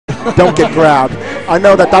don't get grabbed. I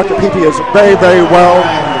know that Dr. Peepee is very, very well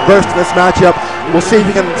versed in this matchup. We'll see if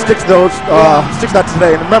he can stick to those, stick to that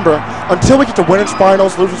today. And remember, until we get to winners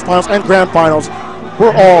finals, losers finals, and grand finals,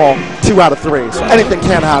 we're all 2 out of 3, so anything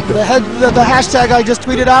can happen. The hashtag I just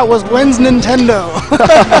tweeted out was "When's Nintendo?"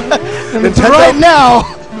 Nintendo right now.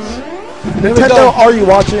 Nintendo, are you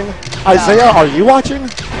watching? Isaiah, are you watching?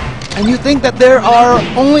 And you think that there are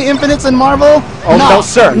only infinites in Marvel? Oh, no,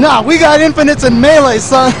 sir. No, we got infinites in Melee,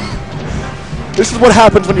 son. This is what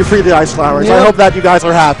happens when you free the Ice Climbers. Yep. I hope that you guys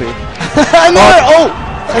are happy. And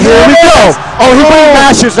here we go. Oh, he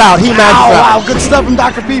mashes out. He mashes out. Wow, good stuff from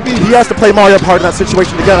Dr. Peepee. He has to play Mario Party in that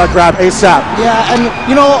situation to get that grab ASAP. Yeah, and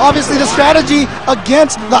you know, obviously the strategy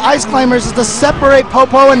against the Ice Climbers is to separate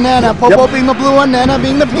Popo and Nana. Popo being the blue one, Nana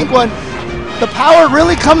being the pink one. The power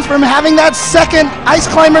really comes from having that second Ice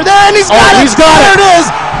Climber there, and he's got it! He's got there it is!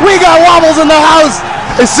 We got Wobblez in the house!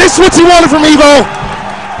 Is this what you wanted from Evo?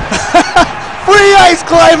 Free Ice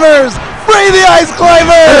Climbers! Free the Ice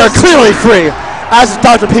Climbers! They are clearly free, as is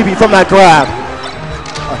Dr. Peepee from that grab.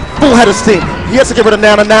 Full head of steam. He has to get rid of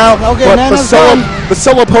Nana now, okay, but the Nana's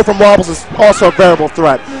solo pull from Wobblez is also a variable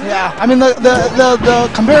threat. Yeah, I mean, the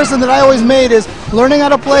comparison that I always made is learning how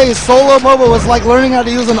to play solo Popo was like learning how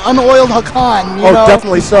to use an unoiled Hakan, you know?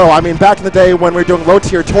 Definitely so. I mean, back in the day when we were doing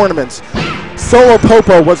low-tier tournaments, solo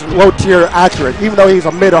Popo wasn't low-tier accurate, even though he's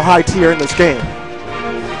a mid or high tier in this game.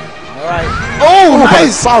 All right. Oh,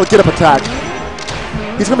 nice! Solid get-up attack.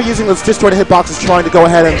 He's going to be using those disjointed hitboxes trying to go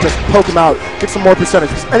ahead and just poke him out, get some more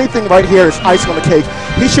percentage. Anything right here is icing on the cake.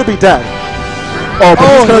 He should be dead. Oh,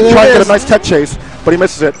 but he's going to try and get a nice tech chase, but he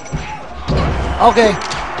misses it. Okay.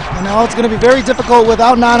 And now it's going to be very difficult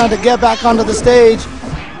without Nana to get back onto the stage.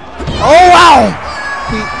 Oh, wow!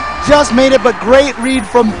 He just made it, but great read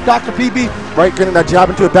from Dr. Peepee. Right, getting that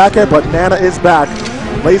jab into a back air, but Nana is back.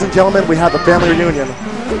 Ladies and gentlemen, we have the family reunion.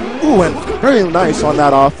 Ooh, and very nice on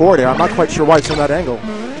that forward air. I'm not quite sure why it's on that angle.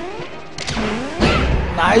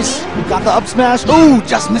 Nice. Got the up smash. Ooh,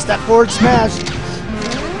 just missed that forward smash.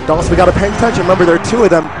 Dallas, we got to pay attention. Remember, there are 2 of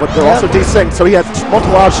them, but they're also desynced, so he has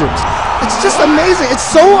multiple options. It's just amazing. It's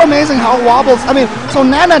so amazing how Wobblez, I mean, so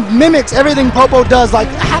Nana mimics everything Popo does like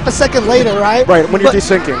half a second later, right? Right, when you're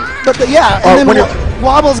desyncing. But and then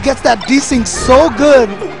Wobblez gets that desync so good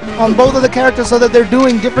on both of the characters so that they're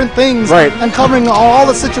doing different things and covering all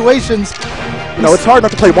the situations. You know, it's hard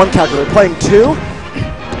not to play one character. They're playing 2.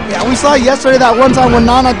 Yeah, we saw yesterday that one time when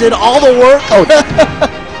Nana did all the work. Oh,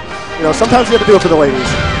 you know, sometimes you have to do it for the ladies.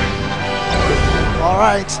 All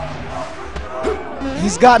right.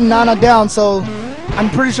 He's gotten Nana down, so I'm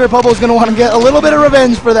pretty sure Popo's going to want to get a little bit of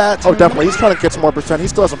revenge for that. Oh, definitely. He's trying to get some more percent. He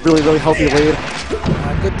still has a really, really healthy lead.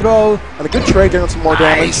 Good throw. And a good trade, getting some more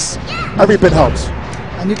damage. Every bit helps.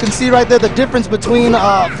 And you can see right there the difference between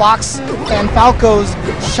Fox and Falco's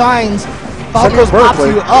shines. Falco's pops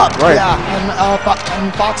you up,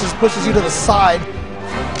 and Fox's pushes you to the side.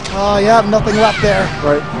 Yeah, nothing left there.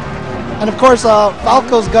 Right. And of course,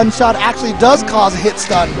 Falco's gunshot actually does cause a hit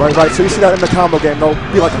stun. Right. So you see that in the combo game. They'll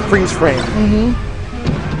be like a freeze frame.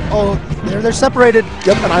 Oh, they're separated.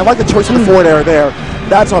 Yep, and I like the choice of the forward air there.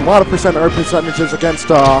 That's a lot of percentages against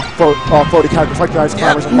floaty characters like the Ice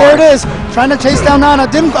Climbers. And there it is, trying to chase down Nana.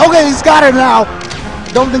 Okay, he's got her now.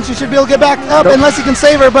 Don't think she should be able to get back up unless he can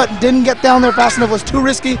save her, but didn't get down there fast enough. Was too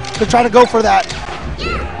risky to try to go for that.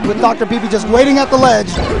 With Dr. Peepee just waiting at the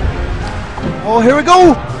ledge. Oh, here we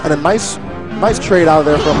go. And a nice trade out of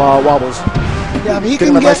there from Wobblez. Yeah, if he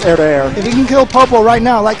can get nice air to air. If he can kill Popo right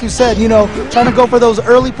now, like you said, you know, trying to go for those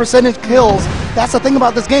early percentage kills. That's the thing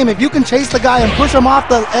about this game. If you can chase the guy and push him off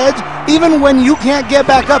the edge, even when you can't get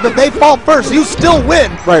back up, if they fall first, you still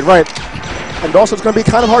win. Right. And also, it's going to be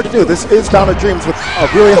kind of hard to do. This is Bound of Dreams with a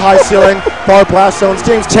really high ceiling, far blast zones.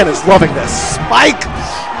 James Chen is loving this. Spike.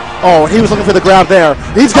 Oh, he was looking for the grab there.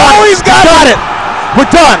 He's got it. He's got it. We're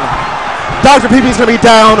done. Dr. Peepee's going to be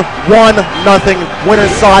down 1-0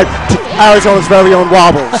 winner's side to Arizona's very own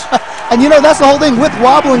Wobblez. And you know, that's the whole thing with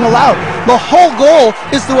wobbling allowed. The whole goal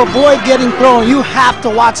is to avoid getting thrown. You have to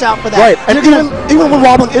watch out for that. Right, and even when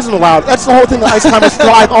wobbling isn't allowed, that's the whole thing that Ice Climbers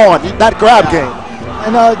thrive on, that grab game.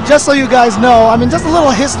 And just so you guys know, I mean, just a little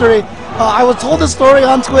history. I was told this story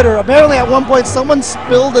on Twitter. Apparently, at one point, someone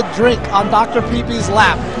spilled a drink on Dr. Peepee's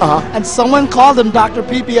lap. And someone called him Dr.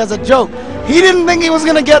 Peepee as a joke. He didn't think he was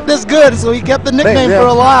going to get this good, so he kept the nickname for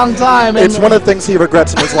a long time. It's one of the things he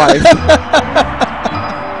regrets in his life.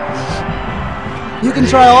 You can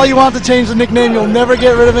try all you want to change the nickname. You'll never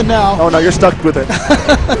get rid of it now. Oh, no, you're stuck with it.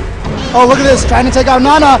 Oh, look at this. Trying to take out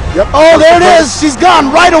Nana. Yep. Oh, there it is. She's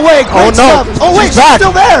gone right away. Great stuff. Oh, wait, she's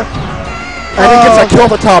still there. And he gets that kill on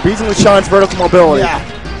the top, using the Shine's vertical mobility. Yeah.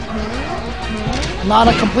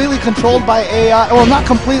 Nana completely controlled by AI. Well, not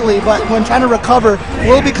completely, but when trying to recover,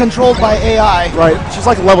 will be controlled by AI. Right. She's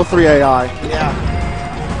like a level 3 AI. Yeah.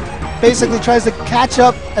 Basically tries to catch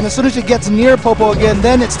up, and as soon as she gets near Popo again,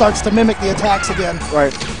 then it starts to mimic the attacks again.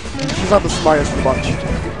 Right. She's not the smartest of the bunch.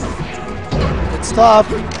 It's tough.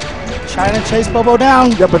 Trying to chase Popo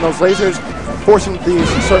down. Yep, and those lasers forcing these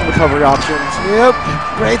certain recovery options. Yep.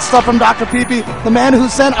 Great stuff from Dr. Peepee, the man who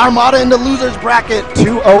sent Armada into losers bracket.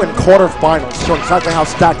 2-0 in quarterfinals, showing exactly how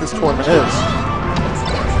stacked this tournament is.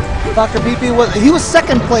 Dr. Peepee was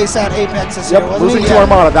second place at Apex this year, wasn't losing he? to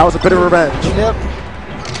Armada, that was a bit of revenge. Yep.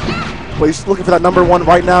 But he's looking for that #1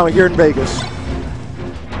 right now here in Vegas.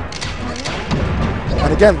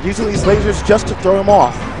 And again, using these lasers just to throw him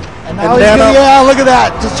off. And now he's gonna, yeah, look at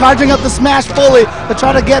that. Just charging up the smash fully to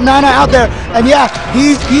try to get Nana out there. And yeah,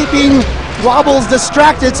 he's keeping Wobblez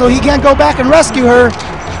distracted so he can't go back and rescue her.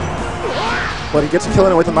 But he gets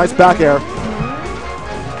killing it with a nice back air.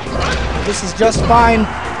 This is just fine,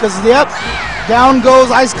 because yep, down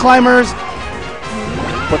goes Ice Climbers.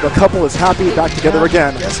 But the couple is happy, back together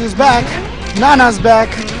again. Guess who's back? Nana's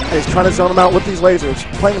back. And he's trying to zone him out with these lasers.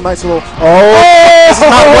 Playing a nice little, this is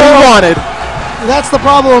not what he wanted. That's the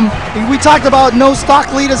problem. We talked about no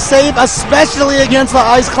stock lead is safe, especially against the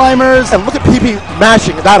Ice Climbers. And look at Peepee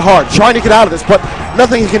mashing that hard, trying to get out of this, but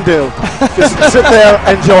nothing he can do. Just sit there,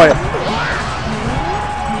 enjoy it.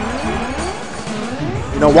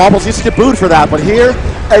 You know, Wobblez used to get booed for that, but here,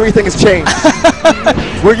 everything has changed.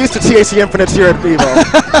 We're used to TAC Infinites here at Vivo.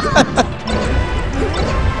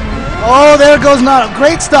 Oh, there goes Nana.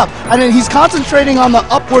 Great stuff. I mean, he's concentrating on the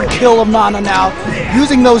upward kill of Nana now,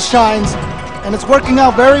 using those shines. And it's working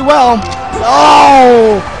out very well.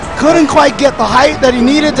 Oh! Couldn't quite get the height that he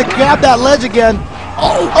needed to grab that ledge again.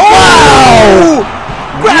 Oh! Wow!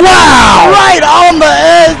 Wow! Right on the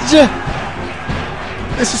edge!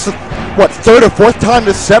 This is, what, 3rd or 4th time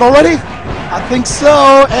this set already? I think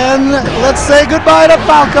so. And let's say goodbye to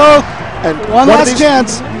Falco. And one last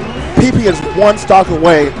chance. Peepee is 1 stock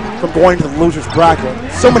away from going to the loser's bracket.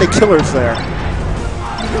 So many killers there.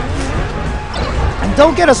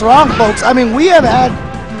 Don't get us wrong, folks. I mean, we have had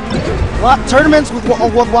tournaments with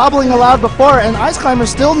wobbling allowed before, and Ice Climber's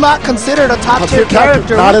still not considered a top-tier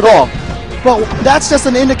character. Not at all. But that's just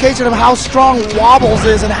an indication of how strong Wobblez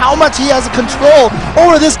is and how much he has control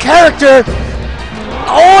over this character.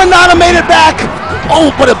 Oh, and Nana made it back.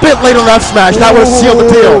 Oh, but a bit late on that smash. That would have sealed the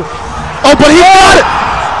deal. Oh, but he got it.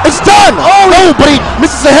 It's done. Oh, no, but he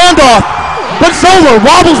misses the handoff. But it's over.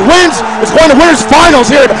 Wobblez wins. Is going to winners finals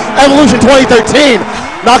here at Evolution 2013,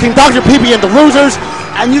 knocking Dr. Peepee into losers.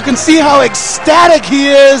 And you can see how ecstatic he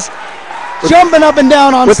is, jumping up and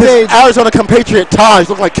down on with stage. His Arizona compatriot Taj,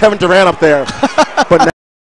 looking like Kevin Durant up there. But